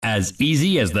As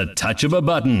easy as the touch of a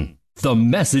button. The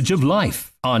Message of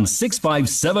Life on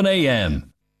 657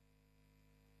 AM.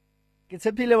 It's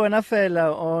a pillow and a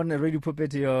fella on Radio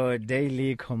Puppet, your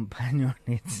daily companion.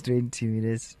 It's 20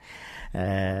 minutes.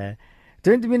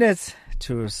 20 minutes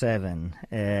to 7.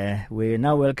 We're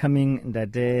now welcoming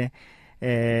Dade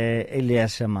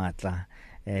Elias Shamatla.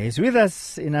 He's with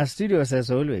us in our studios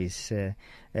as always.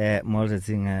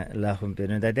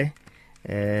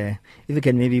 If you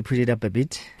can maybe push it up a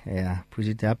bit. Push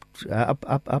it up.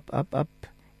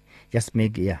 Just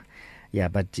make,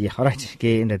 but all right.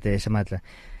 Okay, Dade Shamatla.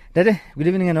 Dade, good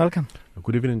evening and welcome.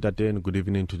 Good evening, Dade, and good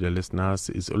evening to the listeners.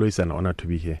 It's always an honor to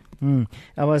be here.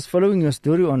 I was following your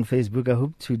story on Facebook. I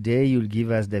hope today you'll give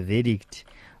us the verdict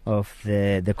of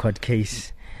the court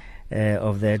case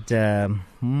of that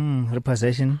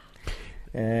repossession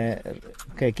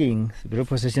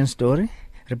repossession story,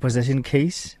 repossession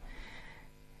case.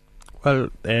 Well,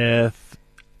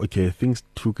 things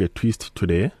took a twist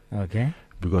today. Okay.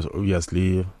 Because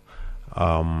obviously,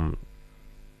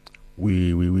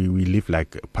 we live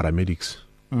like paramedics.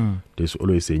 There's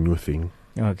always a new thing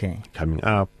coming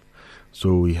up.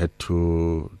 So we had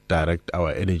to direct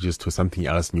our energies to something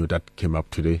else new that came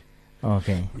up today.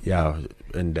 Okay. Yeah,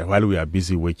 and while we are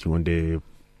busy working on the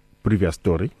previous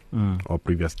story or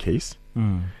previous case,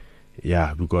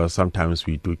 yeah, because sometimes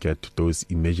we do get those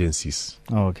emergencies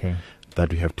that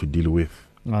we have to deal with.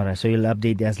 All right, so you'll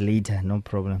update us later, no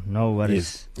problem, no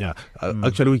worries. Yes. Yeah,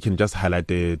 actually, we can just highlight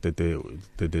the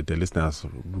listeners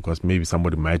because maybe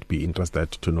somebody might be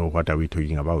interested to know what are we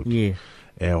talking about. Yeah.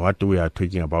 What we are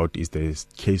talking about is the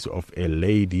case of a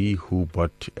lady who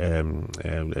bought a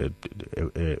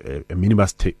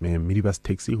minibus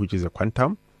taxi, which is a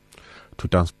quantum, to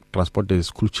transport the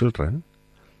school children.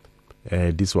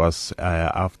 This was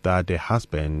after the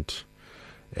husband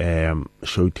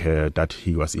showed her that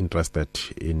he was interested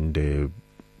in the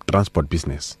transport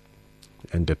business,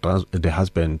 and the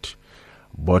husband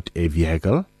bought a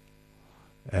vehicle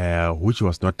which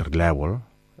was not reliable,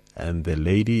 and the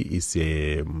lady is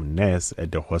a nurse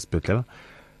at the hospital,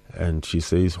 and she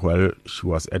says while she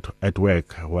was at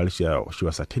work, while she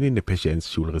was attending the patients,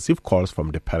 she will receive calls from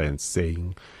the parents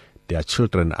saying their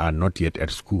children are not yet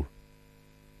at school.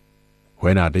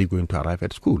 When are they going to arrive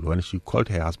at school? When she called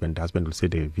her husband, the husband will say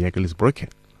the vehicle is broken.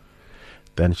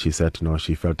 Then she said, no,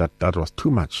 she felt that was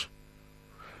too much.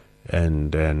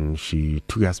 And then she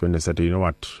took her husband and said, you know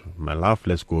what, my love,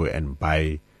 let's go and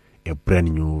buy a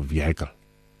brand new vehicle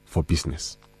for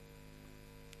business.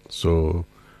 So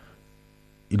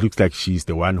it looks like she's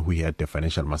the one who had the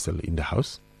financial muscle in the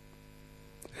house.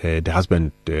 The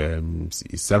husband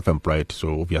is self-employed,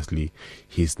 so obviously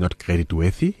he's not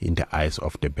credit-worthy in the eyes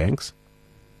of the banks,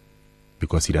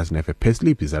 because he doesn't have a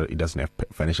payslip, he doesn't have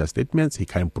financial statements, he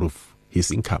can't prove his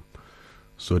income.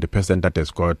 So the person that has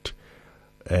got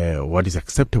what is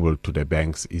acceptable to the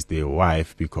banks is the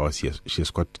wife, because she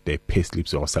has got the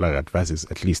payslips or salary advances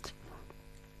at least.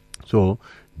 So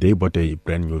they bought a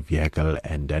brand new vehicle,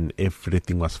 and then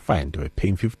everything was fine. They were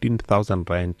paying 15,000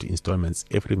 rand installments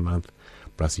every month,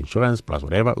 plus insurance, plus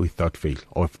whatever, without fail.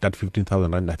 Or if that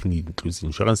 15,000 rand, I think it includes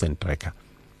insurance and tracker,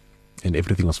 and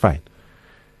everything was fine.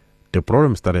 The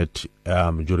problem started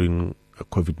during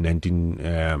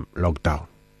COVID-19 lockdown,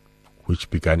 which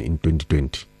began in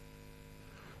 2020.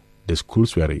 The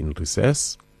schools were in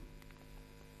recess.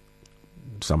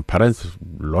 Some parents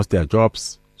lost their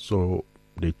jobs, so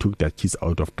they took their kids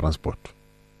out of transport.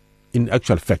 In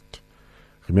actual fact,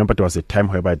 remember there was a time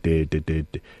whereby the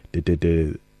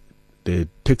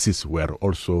taxis were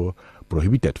also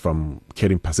prohibited from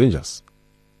carrying passengers,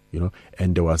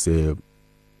 and there was a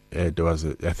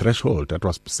threshold that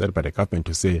was set by the government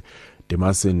to say they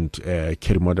mustn't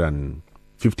carry more than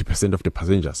 50% of the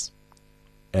passengers,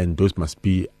 and those must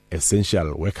be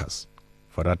essential workers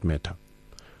for that matter.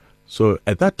 So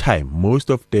at that time, most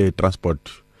of the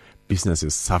transport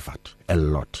businesses suffered a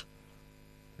lot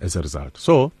as a result.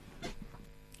 So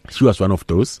she was one of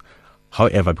those.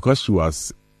 However, because she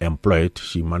was employed,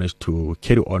 she managed to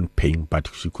carry on paying, but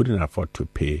she couldn't afford to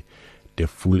pay the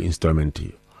full installment.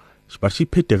 But she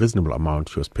paid a reasonable amount.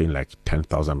 She was paying like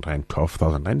 10,000 rand,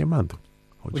 12,000 rand a month.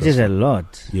 Which is a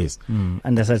lot. Yes.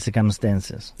 Under such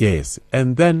circumstances. Yes.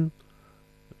 And then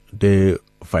the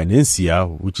financier,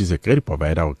 which is a credit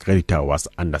provider or creditor, was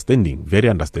very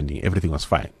understanding. Everything was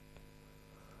fine.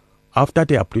 After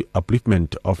the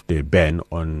upliftment of the ban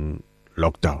on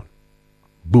lockdown,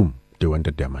 boom, they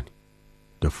wanted their money.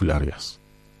 The full arrears.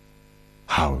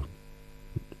 How?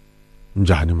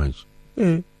 Njani manje?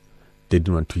 They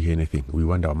didn't want to hear anything. We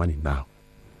want our money now.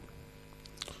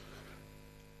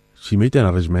 She made an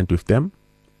arrangement with them.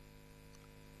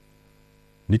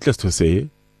 Needless to say,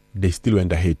 they still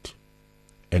went ahead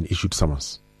and issued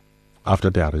summons after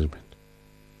the arrangement.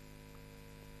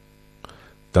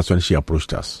 That's when she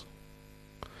approached us.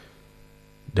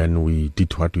 Then we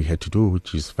did what we had to do,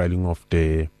 which is filing of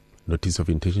the notice of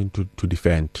intention to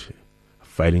defend,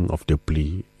 filing of the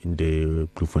plea in the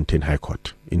Bloemfontein High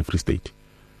Court in Free State.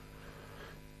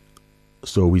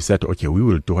 So we said, okay, we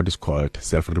will do what is called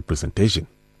self-representation.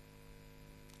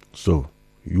 So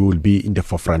you will be in the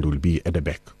forefront, will be at the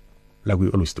back, like we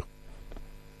always do.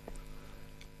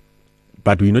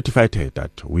 But we notified her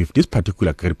that with this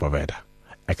particular credit provider,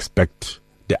 expect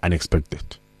the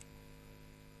unexpected.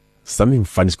 Something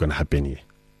fun is going to happen here.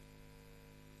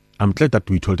 I'm glad that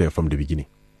we told her from the beginning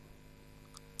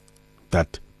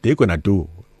that they're going to do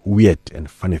weird and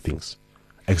funny things.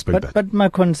 Expect that. But my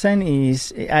concern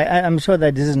is, I'm sure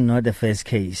that this is not the first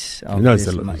case of No,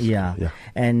 this. yeah.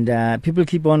 And people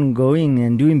keep on going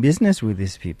and doing business with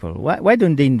these people. Why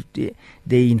don't they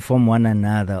inform one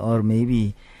another, or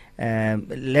maybe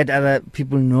let other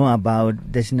people know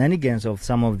about the shenanigans of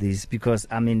some of these? Because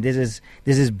I mean, this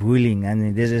is bullying. I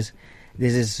mean, this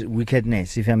is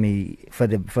wickedness, if I may, for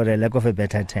the lack of a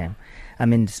better term. I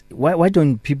mean, why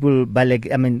don't people? They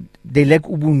lack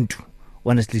ubuntu.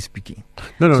 Honestly speaking.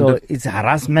 So it's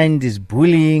harassment, it's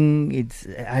bullying, it's,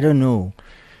 I don't know.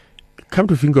 Come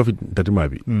to think of it, that might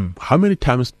be. How many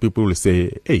times people will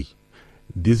say, hey,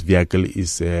 this vehicle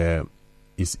is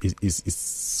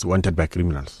wanted by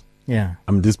criminals. Yeah.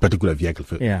 I mean, this particular vehicle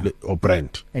or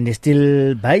brand. And they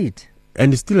still buy it.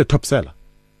 And it's still a top seller.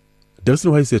 The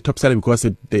reason why it's a top seller because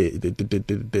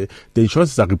the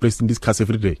insurances are replacing these cars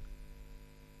every day.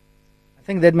 I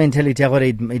think that mentality,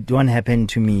 it won't happen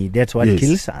to me. That's what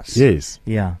kills us. Yes.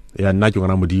 Yeah. Yeah, I'm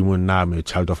a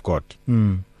child of God.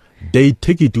 They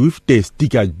take it with the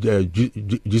sticker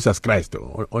Jesus Christ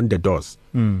on the doors.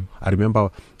 I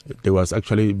remember there was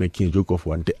actually making a joke of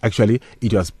one. Actually,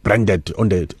 it was branded on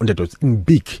the doors in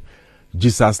big.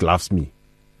 Jesus loves me,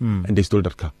 and they stole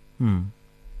that car.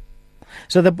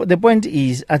 So the point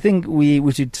is, I think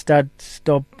we should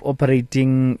stop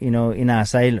operating, in our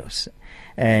silos.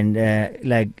 And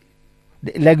like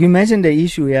you mentioned the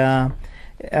issue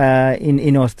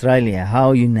in Australia,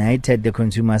 how united the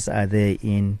consumers are there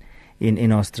in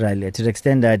Australia, to the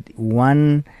extent that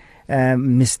one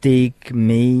mistake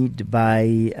made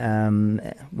by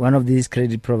one of these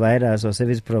credit providers or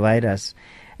service providers,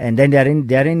 and then they're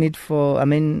in it for,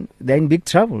 they're in big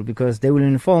trouble, because they will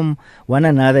inform one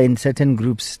another in certain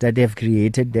groups that they have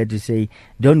created that to say,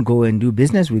 don't go and do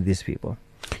business with these people.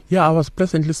 Yeah, I was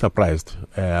pleasantly surprised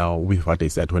with what they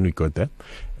said when we got there.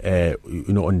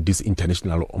 On this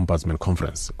international ombudsman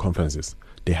conferences,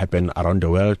 they happen around the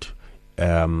world.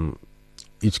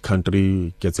 Each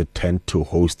country gets a turn to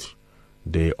host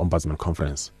the ombudsman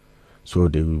conference. So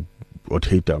they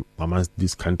rotate amongst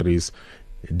these countries,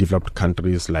 developed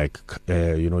countries like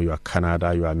your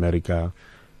Canada, your America,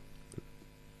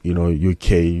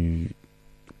 UK,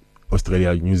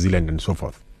 Australia, New Zealand, and so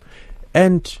forth.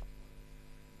 And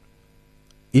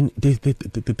in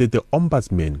the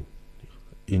ombudsmen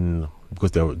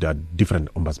because there are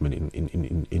different ombudsmen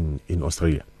in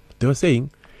Australia, they were saying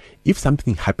if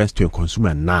something happens to a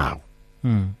consumer now,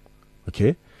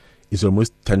 okay, it's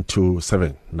almost 10 to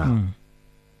 7 now.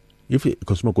 If a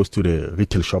consumer goes to the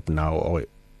retail shop now, or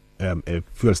a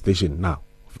fuel station now,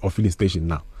 or filling station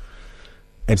now,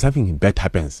 and something bad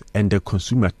happens, and the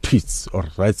consumer tweets or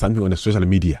writes something on the social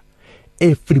media,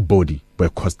 everybody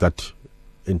boycotts that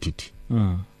entity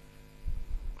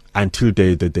until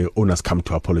the owners come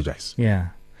to apologize. Yeah.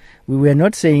 We were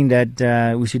not saying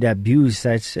that we should abuse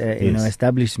such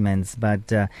establishments, but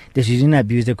they shouldn't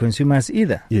abuse the consumers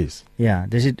either. Yes. Yeah.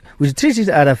 We should treat each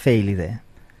other fairly there.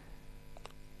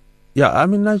 Yeah,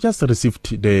 I just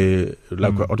received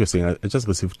what you're saying. I just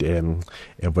received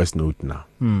a voice note now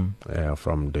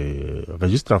from the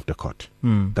registrar of the court.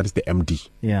 That is the MD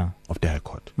of the High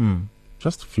Court.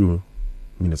 Just a few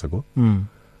minutes ago.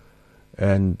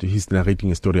 And he's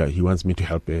narrating a story. He wants me to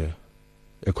help a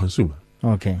consumer.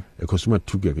 Okay. A consumer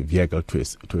took a vehicle to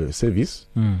a service,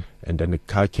 and then the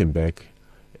car came back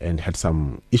and had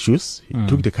some issues. He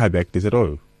took the car back. They said,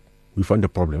 "Oh, we found a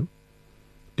problem.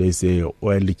 There's a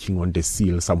oil leaking on the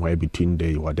seal somewhere between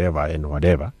the whatever and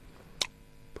whatever.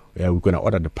 We're going to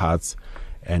order the parts,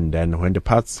 and then when the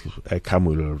parts come,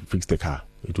 we'll fix the car.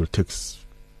 It will take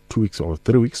 2 weeks or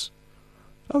 3 weeks."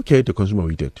 Okay, the consumer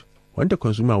waited. When the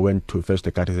consumer went to fetch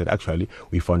the car, he said, "Actually,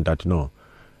 we found that no,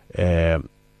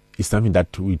 it's something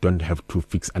that we don't have to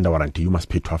fix under warranty. You must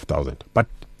pay 12,000. But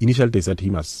initially they said he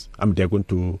must. They're going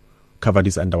to cover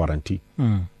this under warranty.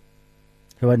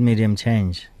 So what made him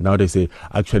change? Now they say,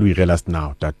 actually, we realized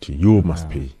now that you must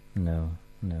pay. No.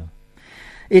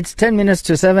 It's 10 minutes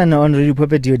to 7 on Radio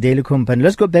Puppet, your daily company.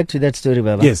 Let's go back to that story,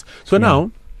 Baba. Yes. So now,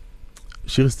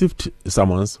 she received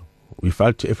summons. We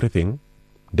filed everything.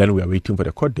 Then we are waiting for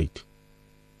the court date.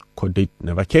 Court date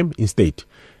never came. Instead,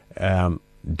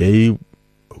 they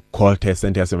called her,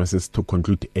 sent her SMSs to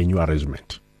conclude a new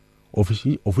arrangement, of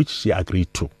which she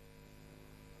agreed to.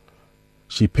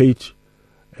 She paid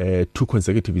 2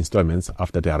 consecutive installments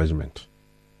after the arrangement,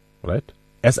 right?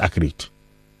 As agreed.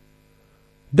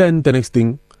 Then the next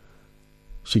thing,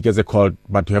 she gets a call,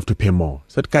 but you have to pay more.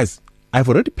 Said, guys, I've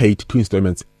already paid 2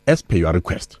 installments as per your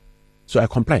request. So I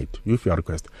complied with your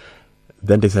request.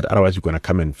 Then they said, otherwise you're going to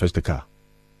come and fetch the car.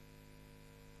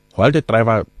 While the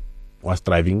driver was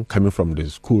driving, coming from the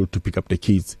school to pick up the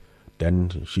kids,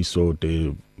 then she saw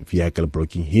the vehicle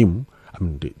blocking him.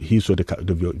 He saw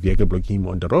the vehicle blocking him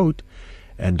on the road.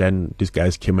 And then these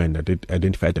guys came and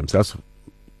identified themselves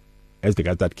as the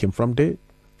guys that came from the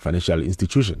financial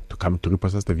institution to come to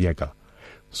repossess the vehicle.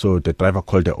 So the driver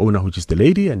called the owner, which is the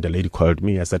lady, and the lady called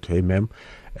me. I said, hey, ma'am,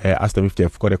 ask them if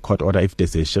they've got a court order. If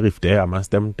there's a sheriff there, I asked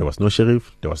them. There was no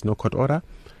sheriff. There was no court order.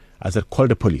 I said, call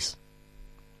the police.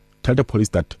 Tell the police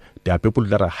that there are people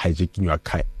that are hijacking your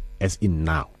car as in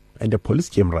now. And the police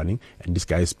came running, and this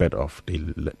guy sped off.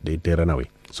 They ran away.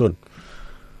 So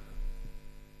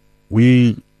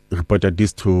we reported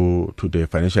this to the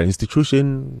financial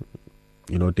institution.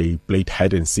 You know, they played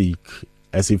hide and seek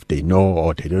as if they know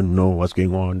or they don't know what's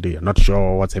going on. They are not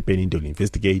sure what's happening. They'll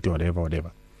investigate or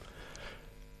whatever.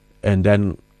 And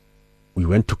then we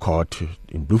went to court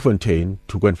in Bloemfontein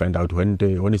to go and find out when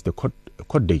is the court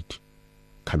date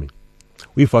coming.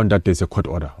 We found that there's a court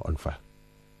order on file.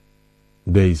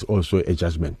 There is also a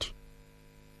judgment.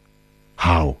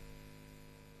 How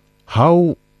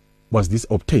was this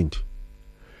obtained?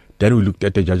 Then we looked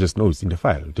at the judge's notes in the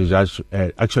file. The judge,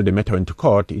 actually the matter went to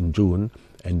court in June,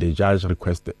 and the judge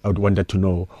wanted to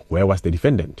know where was the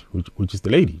defendant, which is the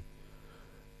lady.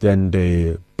 Then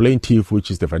the plaintiff,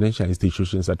 which is the financial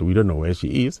institution, said, we don't know where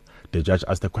she is. The judge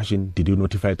asked the question, did you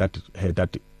notify that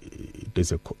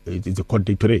it's a court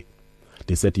date today?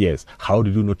 They said yes. How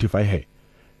did you notify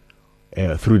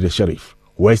her? Through the sheriff.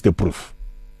 Where's the proof?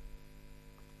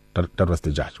 That was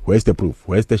the judge. Where's the proof?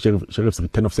 Where's the sheriff's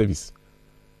return of service?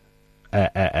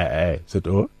 Said,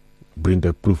 oh, bring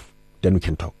the proof, then we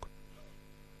can talk.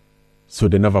 So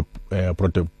they never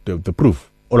brought the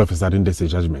proof. All of a sudden, there's a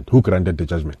judgment. Who granted the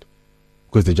judgment?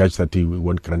 Because the judge said he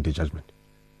won't grant the judgment.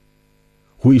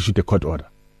 Who issued the court order?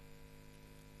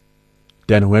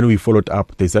 Then when we followed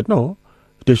up, they said, no,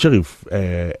 the sheriff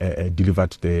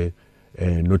delivered the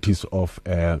notice of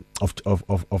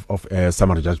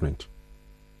summary judgment.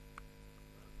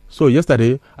 So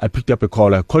yesterday, I picked up a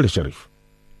call. I called the sheriff.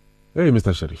 Hey,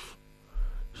 Mr. Sheriff,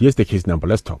 here's the case number.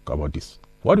 Let's talk about this.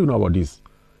 What do you know about this?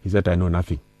 He said, I know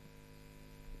nothing.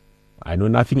 I know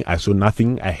nothing. I saw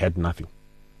nothing. I heard nothing.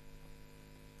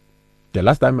 The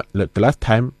last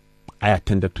time I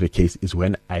attended to the case is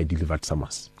when I delivered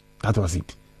summons. That was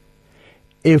it.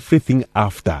 Everything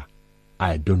after,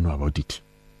 I don't know about it.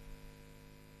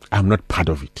 I'm not part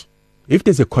of it. If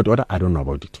there's a court order, I don't know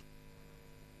about it.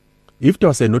 If there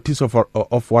was a notice of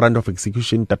warrant of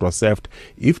execution that was served,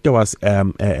 if there was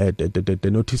the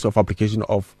notice of application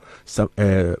of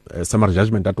summary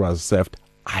judgment that was served,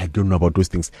 I don't know about those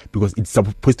things because it's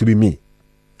supposed to be me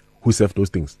who served those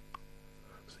things.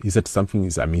 He said something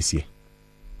is amiss here.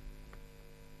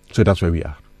 So that's where we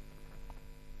are.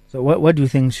 So what do you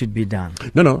think should be done?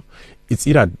 No. It's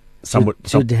either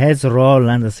should heads roll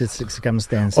under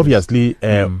circumstances? Obviously,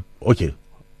 okay.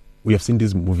 We have seen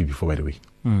this movie before, by the way.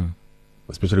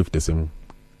 Especially with the same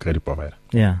credit provider.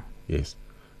 Yeah. Yes.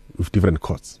 With different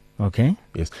courts. Okay.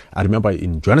 Yes. I remember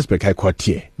in Johannesburg High Court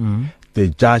here, the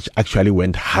judge actually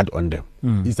went hard on them.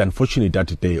 It's unfortunate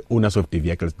that the owners of the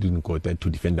vehicles didn't go there to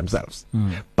defend themselves.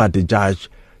 But the judge,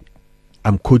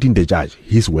 I'm quoting the judge,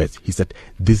 his words, he said,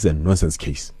 this is a nonsense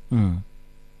case.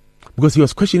 Because he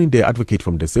was questioning the advocate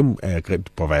from the same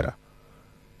credit provider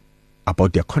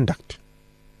about their conduct.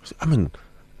 I mean,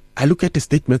 I look at the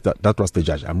statements that was the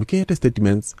judge. I'm looking at the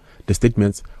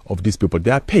statements of these people. They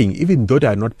are paying, even though they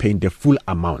are not paying the full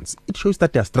amounts. It shows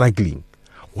that they are struggling.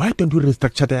 Why don't we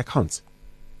restructure their accounts?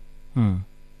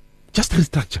 Just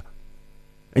restructure.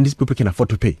 And these people can afford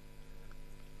to pay.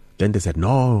 Then they said,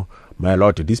 no, my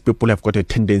lord, these people have got a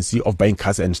tendency of buying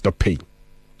cars and stop paying.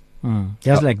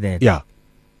 Just like that. Yeah.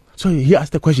 So he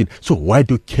asked the question, so why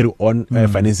do you carry on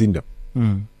financing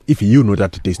them? If you know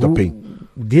that they stop paying.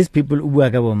 These people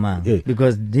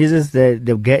because this is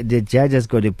the judge has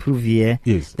got a proof here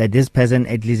that this person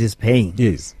at least is paying.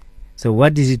 Yes. So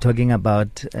what is he talking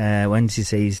about when he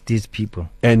says these people?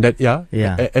 And then,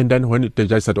 Yeah. and then when the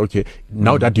judge said, okay,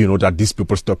 now that you know that these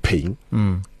people stop paying,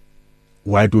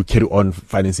 why do you carry on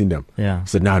financing them? Yeah. He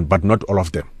said, no, but not all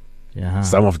of them. Yeah.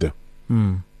 Some of them.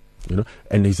 You know,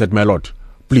 and he said, my lord,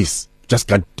 please just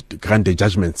grant the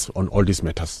judgments on all these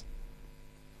matters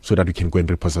so that we can go and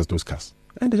repossess those cars.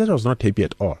 And the judge was not happy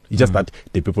at all. It's just that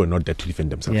the people were not there to defend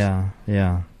themselves.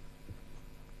 Yeah.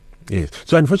 Yes.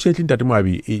 So unfortunately, that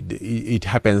it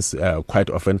happens quite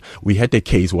often. We had a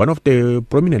case, one of the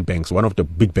prominent banks, one of the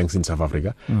big banks in South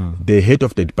Africa, the head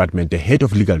of the department, the head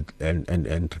of legal and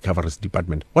recoveries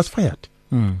department was fired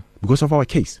because of our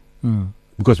case.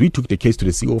 Because we took the case to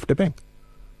the CEO of the bank.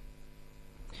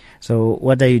 So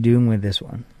what are you doing with this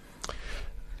one?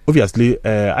 Obviously,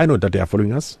 I know that they are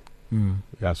following us.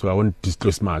 Yeah, so I won't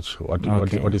disclose much what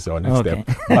is our next step.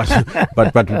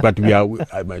 But we are.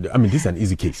 I mean, this is an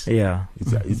easy case. Yeah,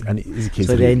 it's an easy case.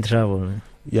 So they're in trouble.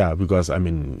 Yeah, because I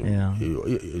mean,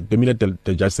 the minute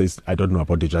the judge says, "I don't know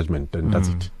about the judgment," then that's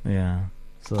it. Yeah.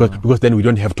 So because then we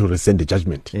don't have to rescind the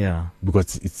judgment. Yeah.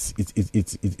 Because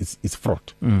it's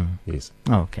fraud. Yes.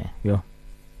 Okay.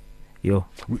 Yo.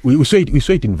 We saw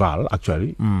it in Val,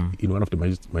 actually, in one of the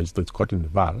magistrates' court in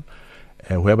Val,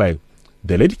 whereby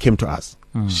the lady came to us.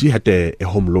 She had a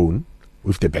home loan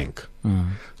with the bank.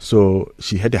 So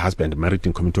she had a husband married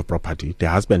in community of property. The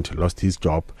husband lost his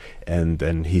job and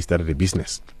then he started a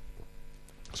business.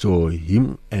 So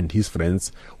him and his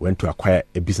friends went to acquire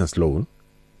a business loan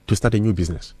to start a new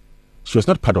business. She was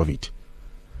not part of it.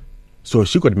 So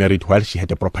she got married while she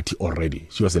had a property already.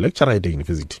 She was a lecturer at the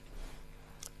university.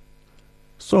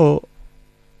 So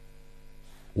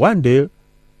one day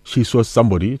she saw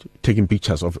somebody taking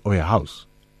pictures of her house.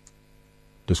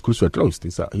 The schools were closed.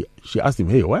 She asked him,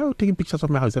 "Hey, why are you taking pictures of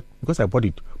my house?" He said, "Because I bought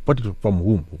it. Bought it from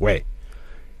whom? Where?"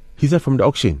 He said, "From the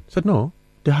auction." He said, "No,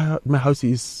 my house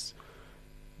is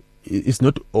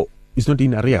not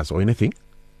in arrears or anything.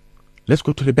 Let's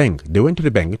go to the bank." They went to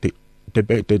the bank.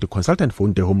 The consultant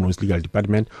phoned the Home Loans legal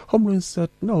department. Home Loans said,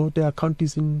 "No, the account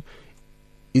is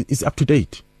up to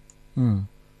date."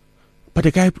 But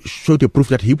the guy showed the proof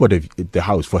that he bought the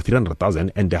house for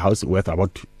 300,000 and the house was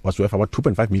worth about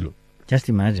 2.5 million. Just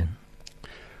imagine.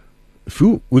 A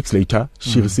few weeks later,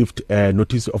 she received a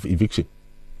notice of eviction.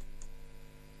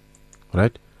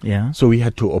 Right? Yeah. So we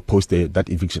had to oppose that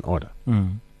eviction order.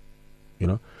 You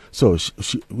know. So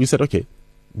we said, okay,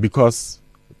 because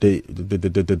the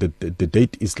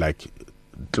date is like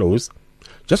close,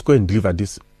 just go and deliver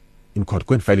this in court.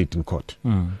 Go and file it in court.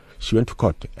 She went to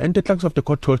court, and the clerks of the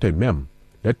court told her, "Ma'am,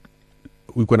 that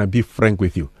we're gonna be frank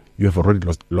with you. You have already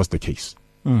lost the case."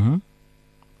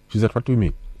 She said, "What do you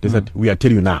mean?" They said, "We are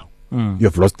telling you now, you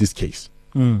have lost this case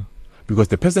because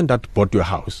the person that bought your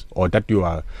house or that you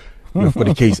have got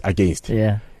a case against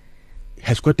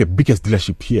has got the biggest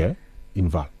dealership here in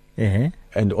Val,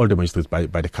 and all the magistrates buy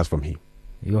the cars from him.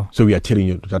 So we are telling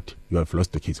you that you have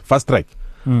lost the case. Fast track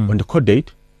on the court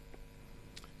date,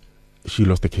 she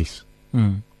lost the case."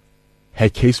 Her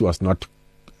case she was not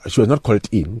called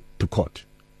in to court.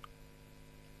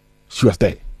 She was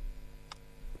there.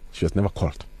 She was never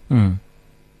called.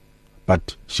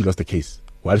 But she lost the case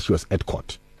while she was at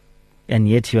court. And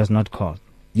yet she was not called.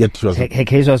 Yet she was her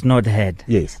case was not heard.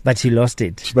 Yes. But she lost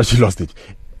it. But she lost it.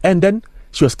 And then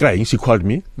she was crying. She called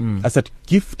me. I said,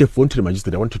 "Give the phone to the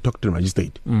magistrate. I want to talk to the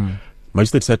magistrate."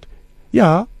 Magistrate said,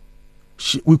 "Yeah,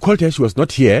 we called her. She was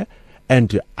not here.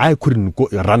 And I couldn't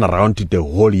run around the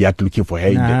whole yard looking for her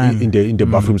in the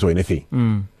bathrooms or anything."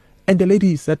 And the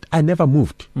lady said, "I never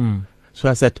moved." So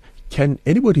I said, "Can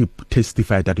anybody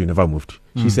testify that you never moved?"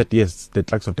 She said, "Yes, the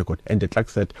clerks of the court." And the clerk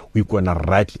said, "We're going to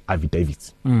write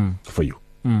affidavits for you.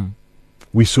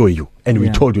 We saw you and we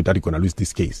told you that you're going to lose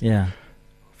this case."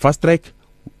 Fast track,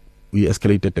 we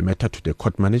escalated the matter to the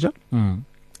court manager. And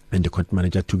the court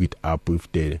manager took it up with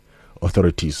the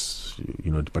authorities,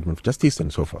 Department of Justice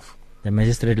and so forth. The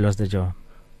magistrate lost the job.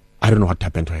 I don't know what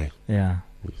happened to her. Yeah.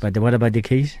 Yes. But what about the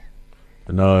case?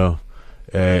 No,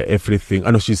 everything. I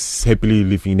know she's happily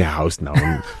living in a house now.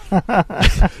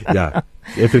 Yeah,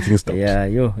 everything stopped. Yeah,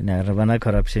 Ravana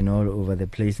corruption all over the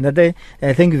place. Nade,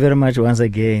 thank you very much once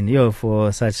again,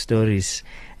 for such stories.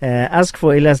 Ask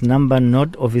for Elias' number,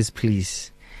 not office, please.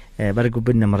 But go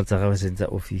put number in the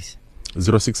office.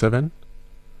 067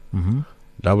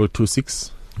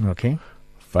 226 okay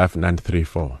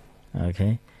 5934.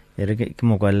 Okay. Ke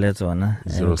mo kwalle tsona.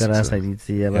 Ka sa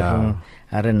ditse ya ba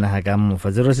a re nna ga mo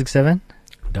fa 067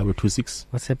 226.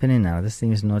 What's happening now? This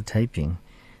thing is not typing.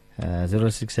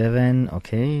 067.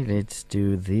 Okay, let's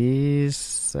do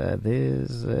this.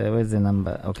 Where's the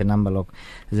number? Okay, number lock.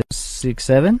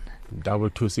 067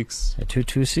 226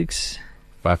 226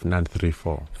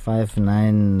 5934.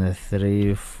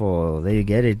 5934. There you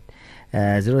get it.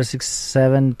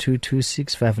 067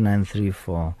 226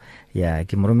 5934. Yeah,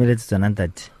 ke moromele tsana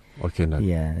ntati. Okay, now.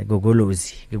 Yeah,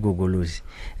 gogolozi.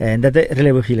 And that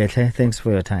really thanks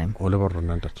for your time.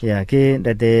 Yeah, ke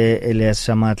that Elias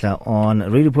Shamatla on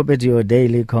Radio Pulpit, your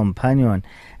daily companion.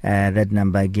 That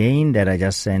number again that I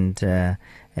just sent,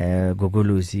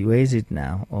 gogolozi. Where is it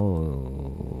now?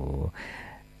 Oh,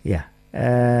 yeah.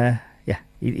 Yeah.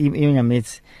 Even your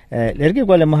mates. Let me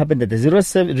call them happen that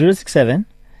 067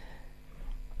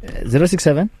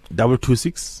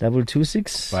 226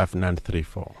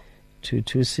 5934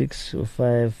 226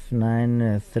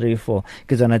 5934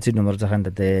 ke tsona tse nomoro tsa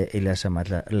ganta te Elias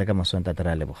Shamatla le ka mosonta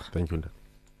tara leboga. Thank you.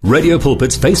 Radio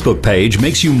Pulpit's Facebook page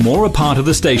makes you more a part of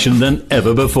the station than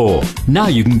ever before. Now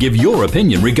you can give your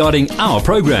opinion regarding our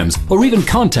programs or even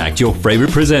contact your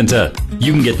favorite presenter.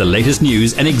 You can get the latest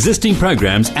news and existing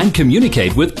programs and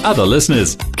communicate with other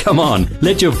listeners. Come on,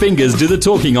 let your fingers do the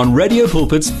talking on Radio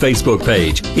Pulpit's Facebook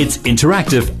page. It's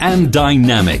interactive and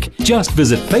dynamic. Just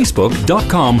visit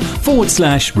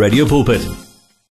facebook.com/Radio Pulpit.